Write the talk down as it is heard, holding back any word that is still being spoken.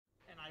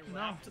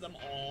wrapped them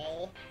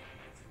all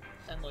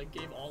and like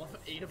gave all of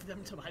 8 of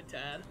them to my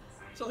dad.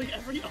 So like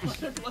every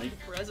other like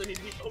present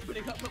he'd be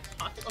opening up a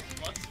pile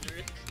of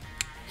mustard.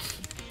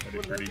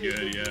 That'd be pretty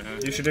good, yeah.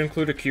 You should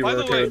include a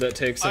QR code that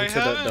takes him to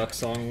that Duck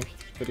Song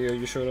video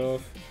you showed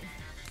off.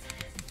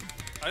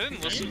 I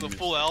didn't listen to the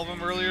full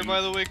album earlier, by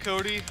the way,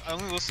 Cody. I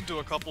only listened to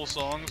a couple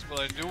songs,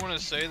 but I do want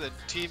to say that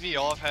TV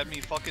Off had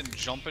me fucking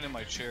jumping in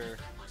my chair.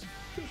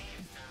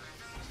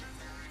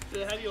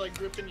 Did it have you like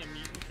gripping your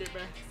meat and shit,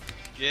 man?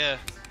 Yeah.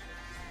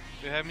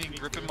 It had me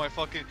gripping my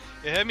fucking...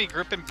 It had me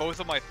gripping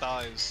both of my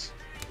thighs.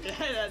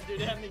 Yeah,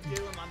 dude, it had me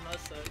doing my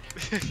nutsack.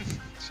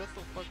 Shut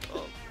the fuck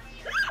up.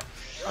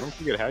 I don't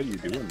think it had you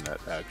doing that,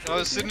 actually. I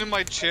was sitting in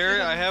my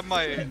chair, I had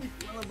my...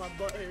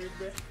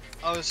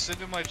 I was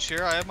sitting in my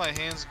chair, I had my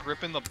hands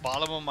gripping the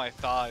bottom of my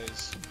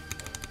thighs.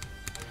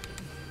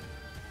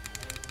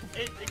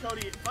 Hey,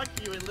 Cody, fuck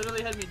you, it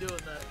literally had me doing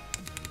that.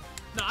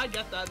 No, I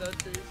get that though,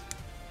 too.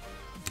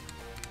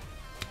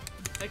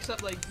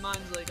 Except, like,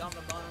 mine's like on the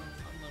bottom,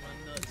 on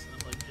my nuts,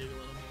 and I'm like jiggling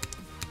them.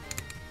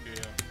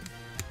 Yeah.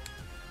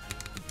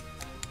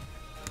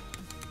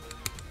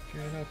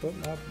 Can I put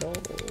my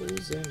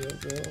balls in your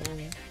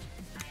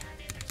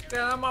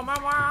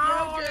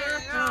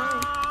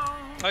jaw?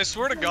 I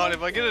swear to God,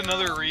 if I get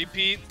another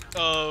repeat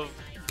of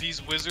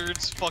these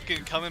wizards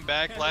fucking coming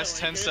back last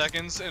 10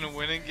 seconds and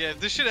winning, yeah, if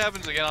this shit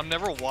happens again, I'm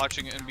never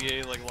watching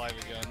NBA like live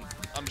again.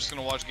 I'm just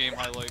gonna watch game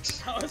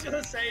highlights. I was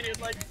gonna say,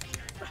 dude, like...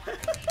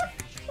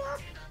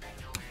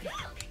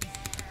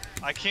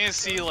 I can't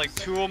see like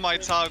 2 of my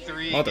top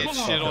 3 get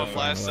shit on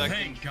last second.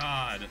 Thank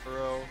God.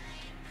 Bro.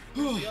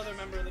 The other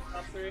member of the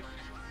top 3.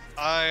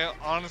 I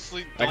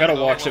honestly I gotta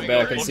watch it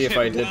back and see if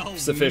I did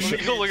sufficient.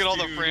 Let me go look at all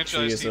the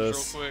franchise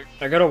teams real quick.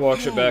 I gotta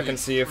watch it back and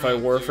see if I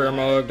warfare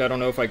mugged. I don't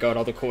know if I got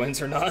all the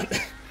coins or not.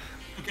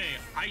 Okay,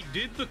 I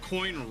did the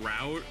coin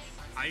route.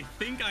 I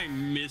think I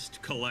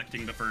missed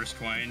collecting the first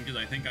coin because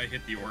I think I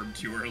hit the orb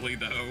too early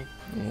though.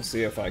 We'll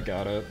see if I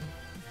got it.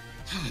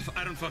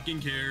 I don't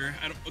fucking care.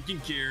 I don't fucking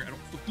care. I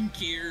don't fucking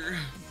care.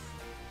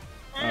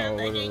 Oh,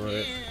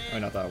 wait. Oh,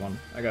 not that one.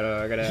 I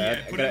gotta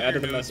add to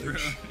the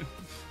message.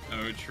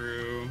 Oh,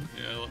 true.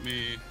 Yeah, let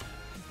me...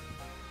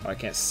 Oh, I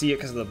can't see it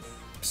because of the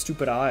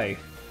stupid eye.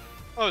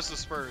 Oh, it's the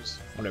Spurs.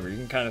 Whatever, you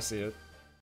can kind of see it.